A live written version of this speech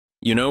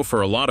You know, for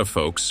a lot of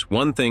folks,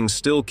 one thing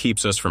still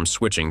keeps us from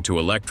switching to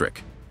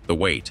electric: the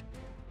wait.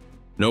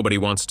 Nobody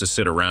wants to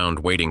sit around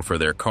waiting for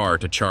their car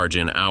to charge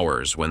in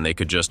hours when they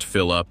could just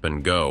fill up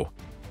and go.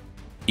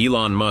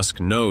 Elon Musk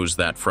knows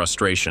that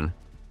frustration,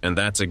 and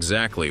that's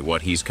exactly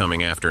what he's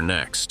coming after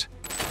next.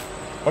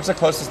 What's the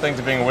closest thing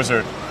to being a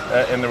wizard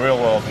in the real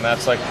world, and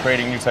that's like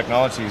creating new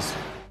technologies?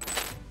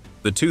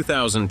 The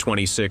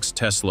 2026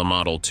 Tesla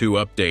Model 2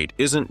 update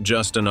isn't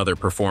just another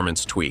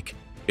performance tweak.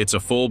 It's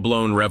a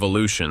full-blown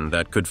revolution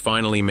that could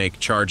finally make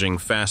charging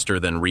faster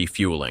than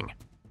refueling.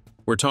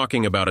 We're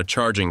talking about a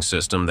charging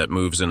system that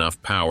moves enough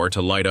power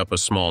to light up a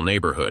small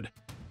neighborhood,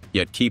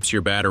 yet keeps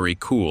your battery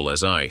cool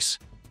as ice.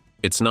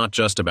 It's not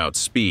just about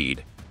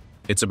speed.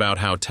 It's about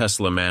how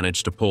Tesla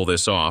managed to pull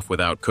this off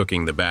without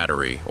cooking the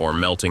battery or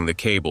melting the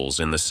cables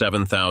in the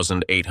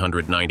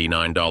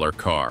 $7,899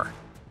 car.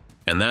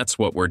 And that's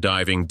what we're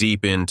diving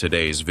deep in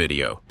today's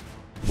video.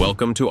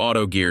 Welcome to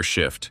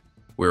Autogearshift.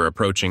 We're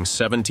approaching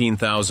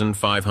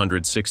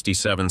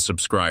 17,567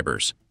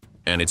 subscribers,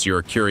 and it's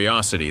your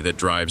curiosity that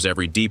drives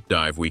every deep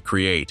dive we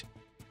create.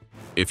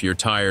 If you're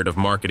tired of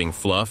marketing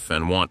fluff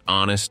and want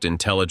honest,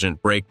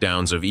 intelligent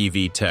breakdowns of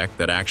EV tech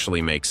that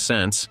actually make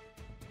sense,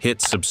 hit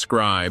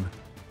subscribe,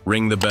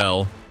 ring the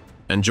bell,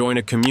 and join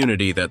a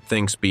community that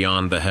thinks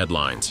beyond the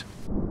headlines.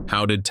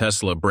 How did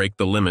Tesla break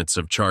the limits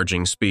of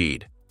charging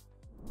speed?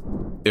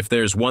 If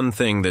there's one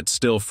thing that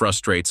still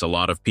frustrates a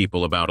lot of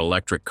people about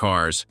electric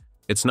cars,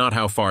 it's not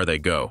how far they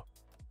go.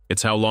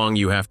 It's how long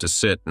you have to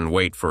sit and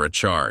wait for a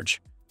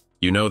charge.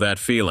 You know that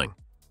feeling.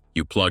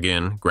 You plug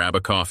in, grab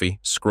a coffee,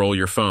 scroll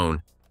your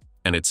phone,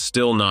 and it's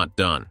still not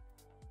done.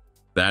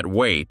 That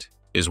wait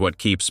is what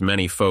keeps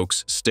many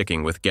folks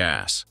sticking with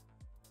gas.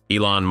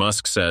 Elon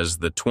Musk says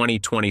the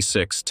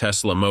 2026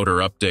 Tesla motor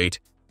update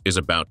is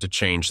about to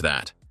change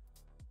that.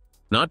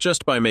 Not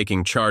just by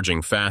making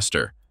charging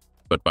faster,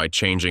 but by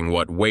changing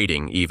what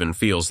waiting even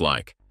feels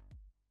like.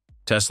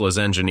 Tesla's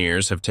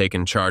engineers have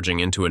taken charging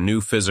into a new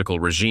physical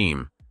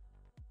regime.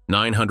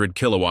 900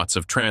 kilowatts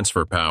of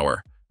transfer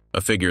power,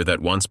 a figure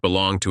that once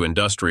belonged to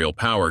industrial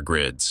power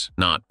grids,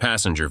 not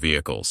passenger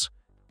vehicles.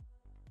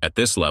 At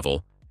this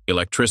level,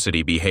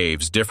 electricity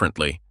behaves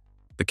differently.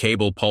 The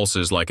cable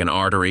pulses like an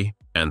artery,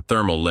 and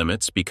thermal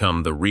limits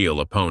become the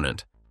real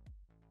opponent.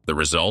 The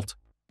result?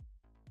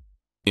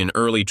 In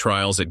early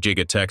trials at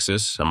Giga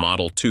Texas, a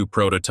Model 2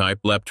 prototype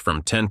leapt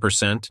from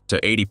 10%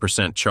 to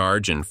 80%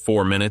 charge in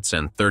 4 minutes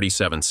and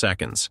 37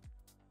 seconds.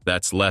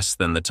 That's less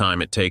than the time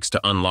it takes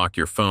to unlock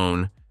your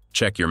phone,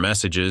 check your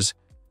messages,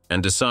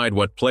 and decide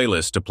what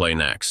playlist to play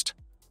next.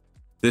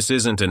 This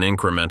isn't an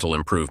incremental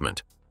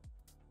improvement.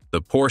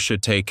 The Porsche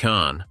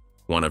Taycan,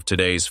 one of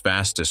today's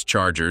fastest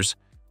chargers,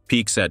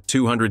 peaks at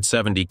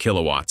 270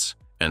 kilowatts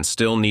and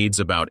still needs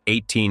about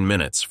 18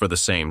 minutes for the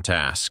same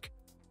task.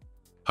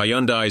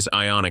 Hyundai's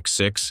Ioniq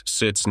 6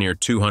 sits near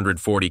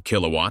 240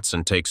 kilowatts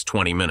and takes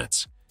 20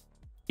 minutes.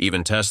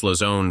 Even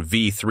Tesla's own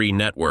V3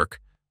 network,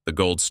 the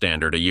gold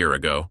standard a year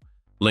ago,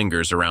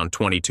 lingers around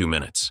 22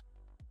 minutes.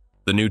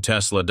 The new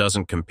Tesla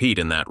doesn't compete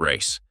in that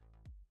race.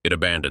 It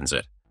abandons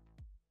it.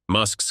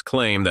 Musk's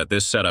claim that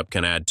this setup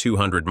can add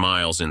 200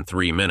 miles in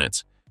 3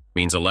 minutes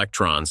means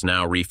electrons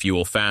now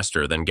refuel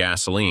faster than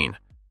gasoline,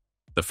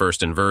 the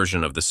first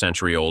inversion of the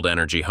century-old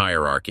energy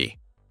hierarchy.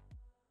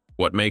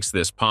 What makes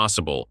this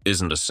possible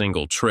isn't a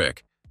single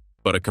trick,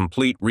 but a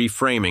complete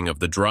reframing of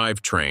the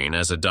drivetrain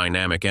as a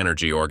dynamic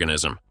energy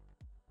organism.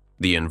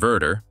 The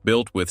inverter,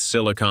 built with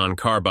silicon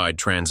carbide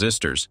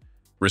transistors,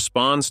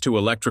 responds to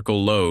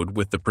electrical load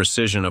with the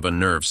precision of a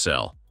nerve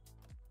cell.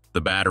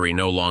 The battery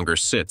no longer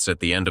sits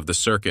at the end of the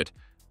circuit,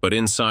 but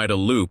inside a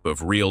loop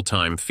of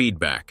real-time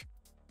feedback.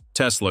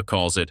 Tesla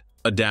calls it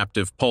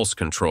adaptive pulse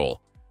control,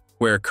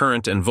 where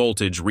current and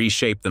voltage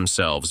reshape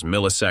themselves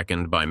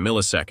millisecond by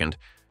millisecond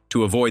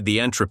to avoid the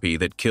entropy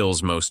that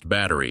kills most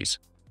batteries.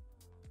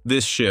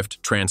 This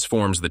shift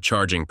transforms the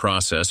charging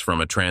process from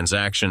a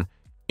transaction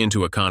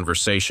into a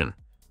conversation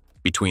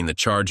between the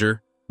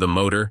charger, the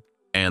motor,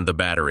 and the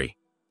battery.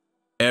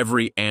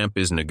 Every amp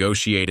is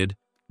negotiated,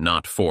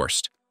 not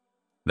forced.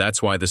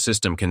 That's why the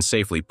system can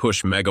safely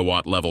push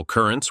megawatt-level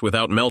currents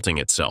without melting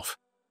itself.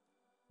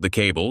 The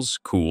cables,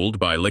 cooled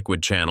by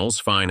liquid channels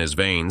fine as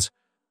veins,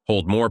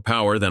 hold more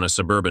power than a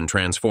suburban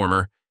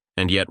transformer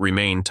and yet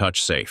remain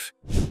touch-safe.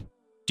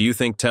 Do you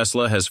think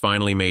Tesla has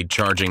finally made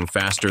charging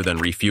faster than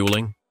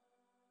refueling?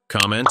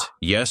 Comment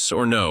yes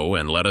or no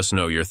and let us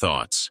know your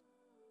thoughts.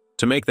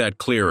 To make that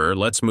clearer,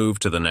 let's move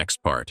to the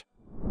next part.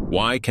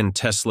 Why can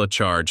Tesla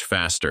charge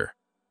faster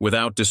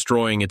without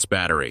destroying its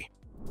battery?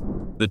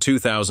 The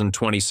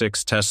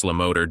 2026 Tesla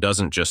motor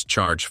doesn't just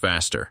charge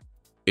faster.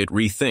 It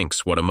rethinks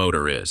what a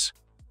motor is.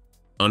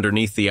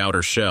 Underneath the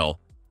outer shell,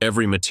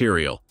 every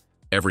material,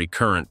 every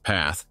current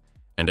path,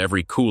 and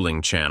every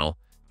cooling channel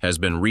has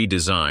been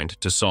redesigned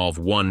to solve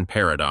one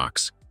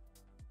paradox.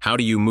 How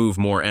do you move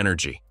more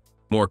energy,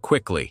 more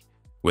quickly,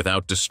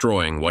 without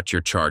destroying what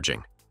you're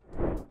charging?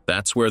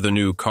 That's where the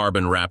new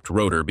carbon-wrapped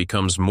rotor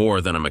becomes more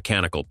than a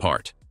mechanical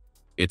part.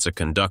 It's a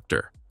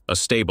conductor, a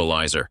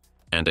stabilizer,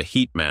 and a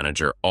heat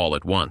manager all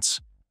at once.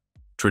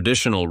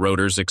 Traditional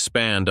rotors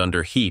expand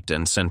under heat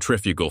and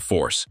centrifugal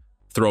force,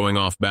 throwing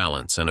off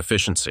balance and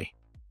efficiency.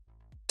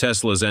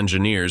 Tesla's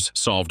engineers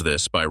solved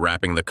this by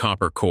wrapping the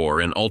copper core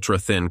in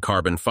ultra-thin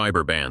carbon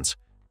fiber bands,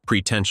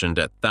 pre-tensioned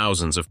at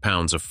thousands of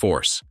pounds of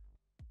force.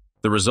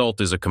 The result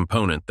is a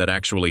component that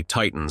actually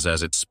tightens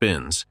as it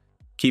spins,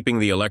 keeping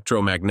the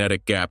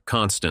electromagnetic gap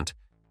constant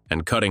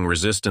and cutting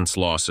resistance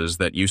losses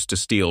that used to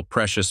steal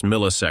precious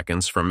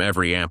milliseconds from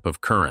every amp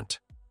of current.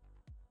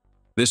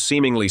 This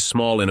seemingly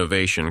small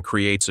innovation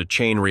creates a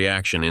chain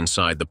reaction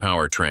inside the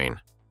powertrain.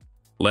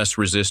 Less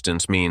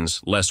resistance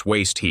means less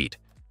waste heat,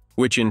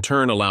 which in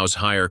turn allows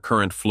higher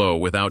current flow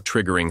without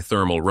triggering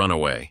thermal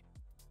runaway.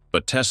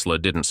 But Tesla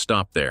didn't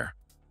stop there.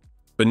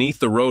 Beneath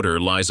the rotor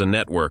lies a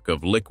network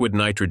of liquid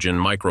nitrogen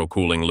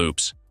microcooling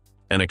loops,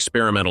 an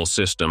experimental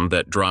system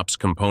that drops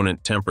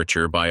component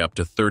temperature by up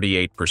to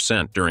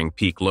 38% during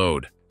peak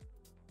load.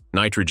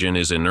 Nitrogen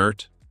is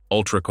inert,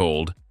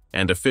 ultra-cold,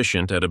 and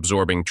efficient at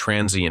absorbing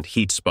transient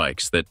heat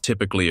spikes that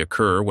typically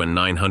occur when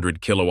 900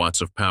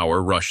 kilowatts of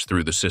power rush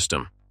through the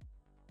system.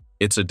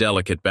 It's a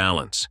delicate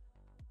balance.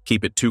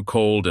 Keep it too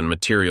cold and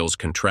materials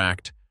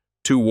contract,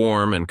 too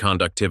warm and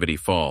conductivity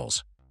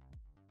falls.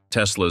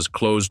 Tesla's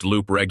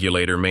closed-loop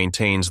regulator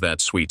maintains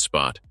that sweet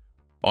spot,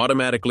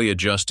 automatically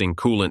adjusting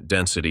coolant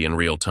density in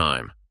real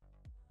time.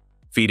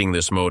 Feeding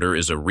this motor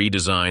is a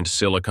redesigned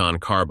silicon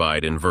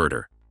carbide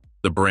inverter,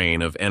 the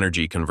brain of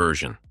energy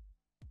conversion.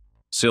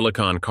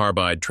 Silicon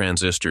carbide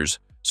transistors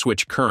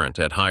switch current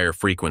at higher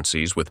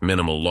frequencies with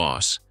minimal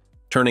loss,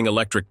 turning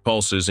electric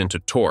pulses into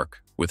torque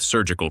with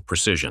surgical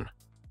precision.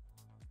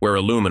 Where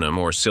aluminum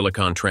or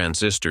silicon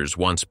transistors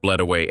once bled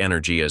away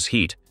energy as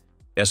heat,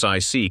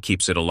 SiC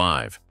keeps it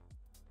alive,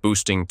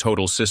 boosting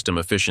total system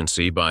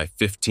efficiency by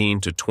 15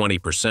 to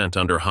 20%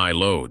 under high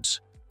loads.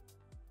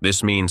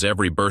 This means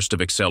every burst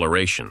of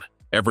acceleration,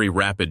 every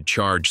rapid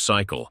charge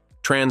cycle,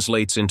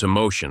 translates into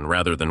motion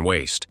rather than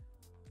waste.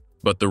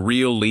 But the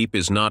real leap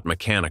is not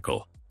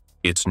mechanical,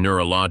 it's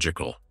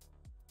neurological.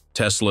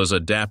 Tesla's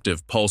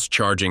adaptive pulse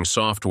charging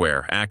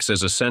software acts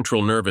as a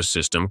central nervous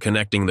system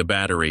connecting the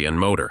battery and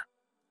motor.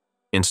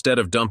 Instead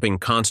of dumping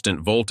constant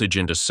voltage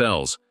into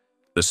cells,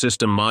 the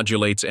system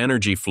modulates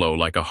energy flow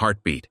like a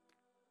heartbeat,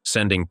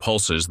 sending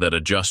pulses that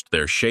adjust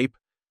their shape,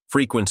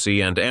 frequency,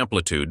 and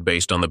amplitude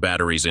based on the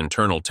battery's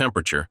internal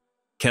temperature,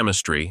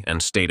 chemistry,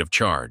 and state of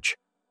charge.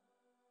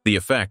 The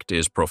effect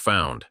is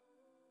profound.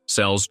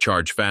 Cells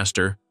charge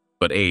faster,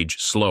 but age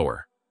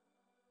slower.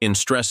 In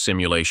stress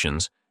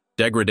simulations,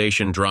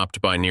 degradation dropped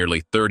by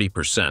nearly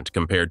 30%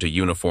 compared to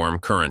uniform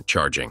current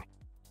charging.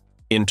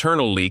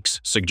 Internal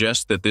leaks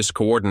suggest that this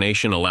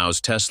coordination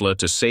allows Tesla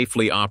to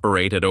safely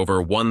operate at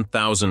over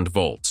 1,000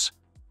 volts,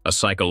 a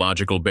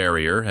psychological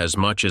barrier as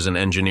much as an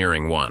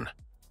engineering one.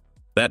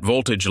 That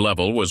voltage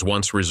level was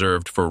once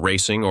reserved for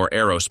racing or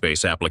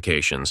aerospace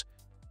applications,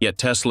 yet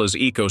Tesla's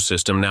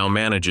ecosystem now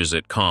manages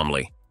it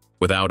calmly,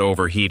 without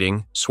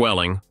overheating,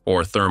 swelling,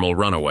 or thermal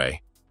runaway.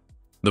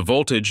 The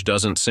voltage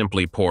doesn't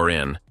simply pour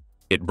in,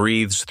 it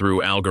breathes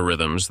through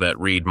algorithms that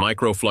read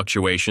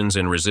microfluctuations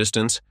in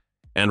resistance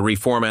and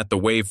reformat the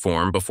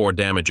waveform before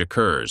damage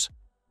occurs.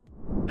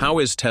 How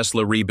is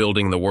Tesla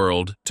rebuilding the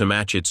world to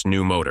match its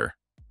new motor?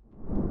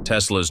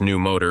 Tesla's new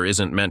motor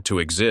isn't meant to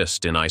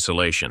exist in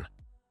isolation.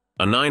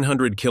 A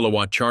 900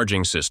 kilowatt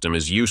charging system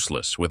is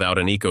useless without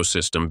an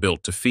ecosystem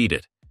built to feed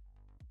it.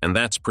 And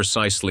that's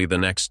precisely the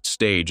next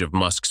stage of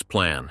Musk's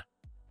plan.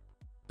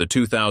 The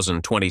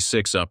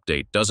 2026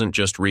 update doesn't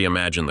just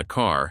reimagine the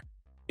car,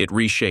 it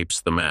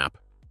reshapes the map.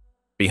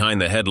 Behind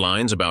the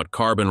headlines about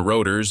carbon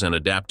rotors and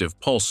adaptive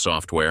pulse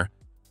software,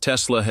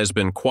 Tesla has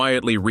been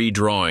quietly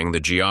redrawing the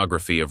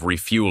geography of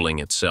refueling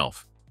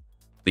itself.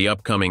 The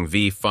upcoming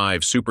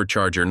V5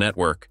 supercharger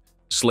network,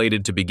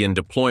 slated to begin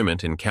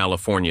deployment in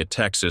California,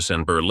 Texas,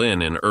 and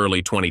Berlin in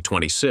early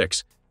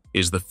 2026,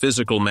 is the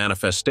physical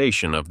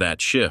manifestation of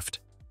that shift.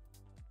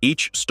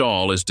 Each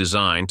stall is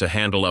designed to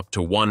handle up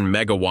to 1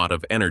 megawatt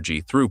of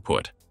energy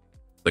throughput,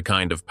 the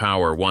kind of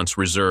power once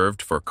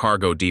reserved for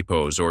cargo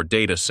depots or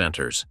data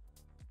centers.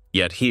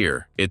 Yet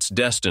here, it's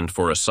destined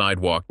for a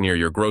sidewalk near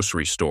your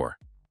grocery store.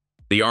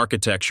 The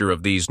architecture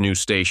of these new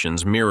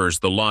stations mirrors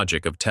the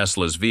logic of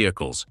Tesla's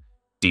vehicles: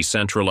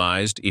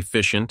 decentralized,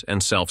 efficient,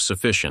 and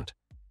self-sufficient.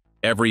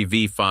 Every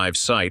V5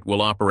 site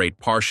will operate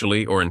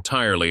partially or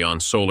entirely on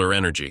solar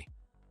energy,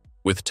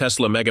 with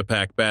Tesla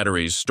Megapack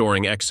batteries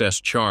storing excess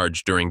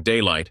charge during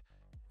daylight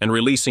and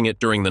releasing it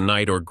during the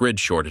night or grid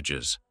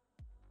shortages.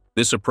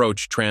 This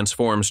approach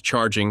transforms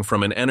charging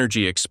from an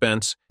energy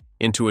expense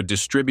into a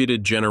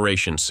distributed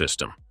generation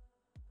system,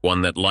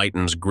 one that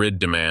lightens grid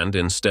demand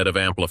instead of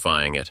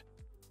amplifying it.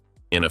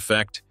 In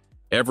effect,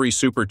 every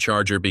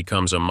supercharger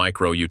becomes a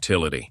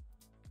micro-utility.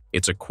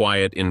 It's a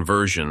quiet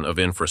inversion of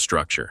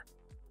infrastructure.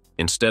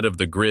 Instead of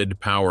the grid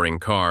powering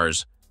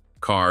cars,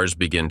 cars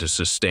begin to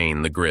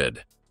sustain the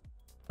grid.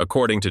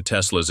 According to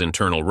Tesla's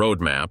internal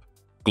roadmap,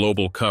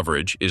 global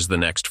coverage is the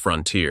next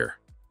frontier.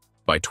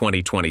 By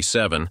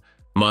 2027,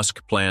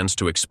 Musk plans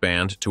to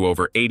expand to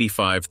over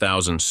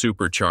 85,000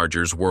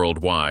 superchargers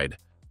worldwide,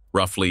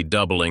 roughly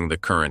doubling the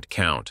current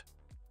count.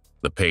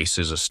 The pace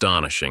is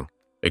astonishing,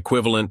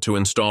 equivalent to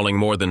installing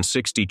more than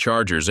 60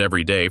 chargers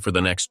every day for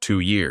the next 2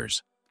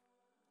 years.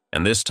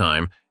 And this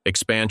time,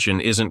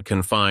 expansion isn't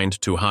confined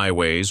to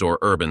highways or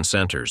urban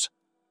centers.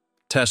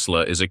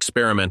 Tesla is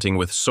experimenting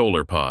with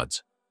solar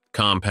pods,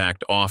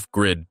 compact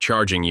off-grid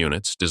charging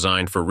units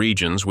designed for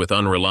regions with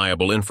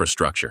unreliable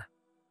infrastructure.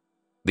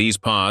 These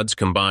pods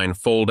combine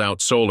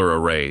fold-out solar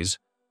arrays,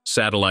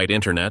 satellite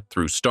internet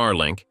through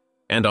Starlink,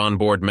 and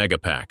onboard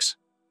megapacks.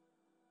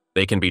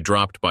 They can be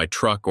dropped by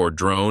truck or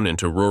drone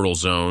into rural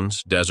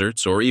zones,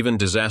 deserts, or even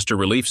disaster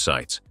relief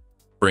sites,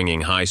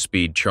 bringing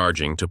high-speed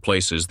charging to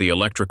places the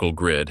electrical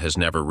grid has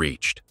never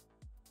reached.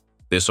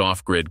 This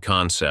off-grid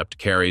concept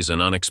carries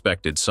an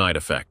unexpected side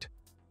effect.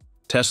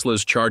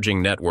 Tesla's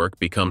charging network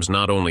becomes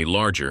not only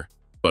larger,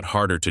 but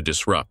harder to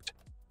disrupt.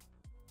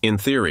 In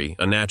theory,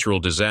 a natural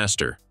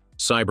disaster,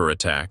 cyber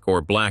attack,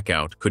 or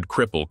blackout could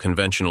cripple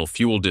conventional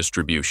fuel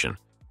distribution,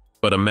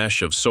 but a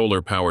mesh of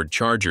solar-powered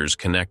chargers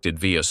connected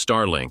via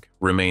Starlink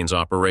remains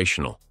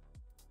operational.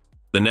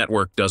 The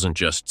network doesn't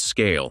just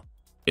scale,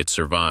 it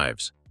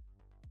survives.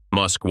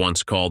 Musk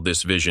once called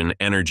this vision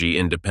energy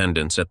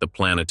independence at the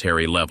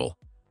planetary level,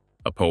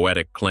 a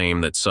poetic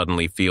claim that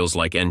suddenly feels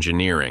like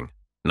engineering,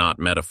 not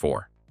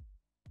metaphor.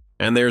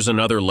 And there's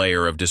another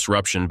layer of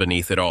disruption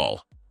beneath it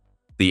all: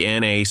 the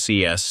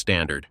NACS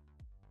standard.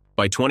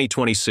 By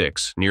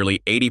 2026,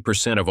 nearly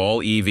 80% of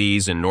all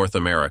EVs in North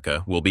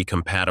America will be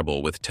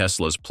compatible with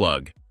Tesla's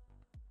plug.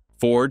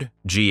 Ford,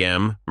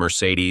 GM,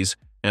 Mercedes,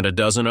 and a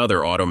dozen other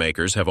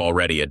automakers have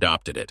already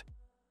adopted it.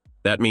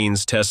 That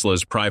means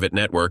Tesla's private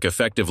network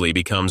effectively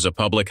becomes a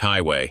public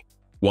highway,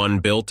 one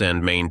built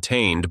and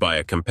maintained by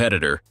a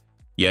competitor,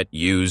 yet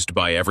used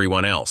by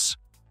everyone else.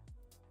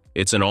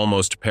 It's an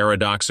almost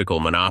paradoxical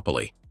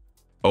monopoly,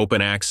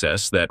 open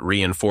access that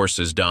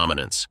reinforces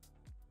dominance.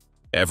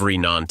 Every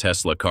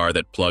non-Tesla car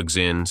that plugs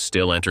in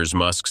still enters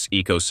Musk's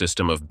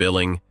ecosystem of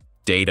billing,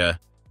 data,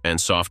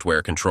 and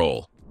software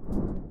control.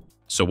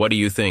 So what do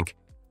you think?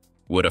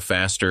 Would a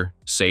faster,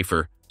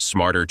 safer,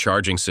 smarter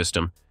charging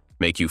system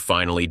make you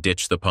finally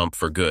ditch the pump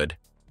for good?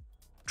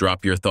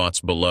 Drop your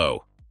thoughts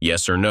below.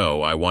 Yes or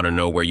no, I want to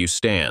know where you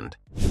stand.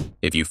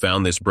 If you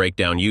found this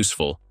breakdown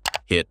useful,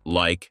 hit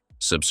like,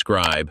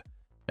 subscribe,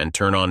 and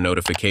turn on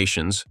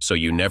notifications so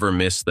you never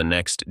miss the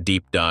next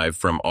deep dive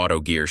from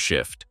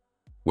AutoGearshift,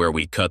 where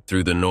we cut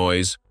through the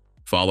noise,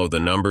 follow the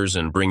numbers,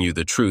 and bring you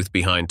the truth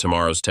behind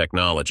tomorrow's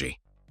technology.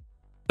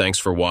 Thanks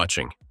for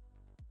watching.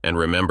 And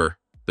remember,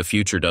 the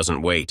future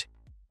doesn't wait.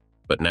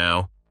 But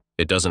now,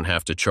 it doesn't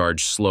have to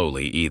charge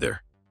slowly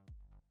either.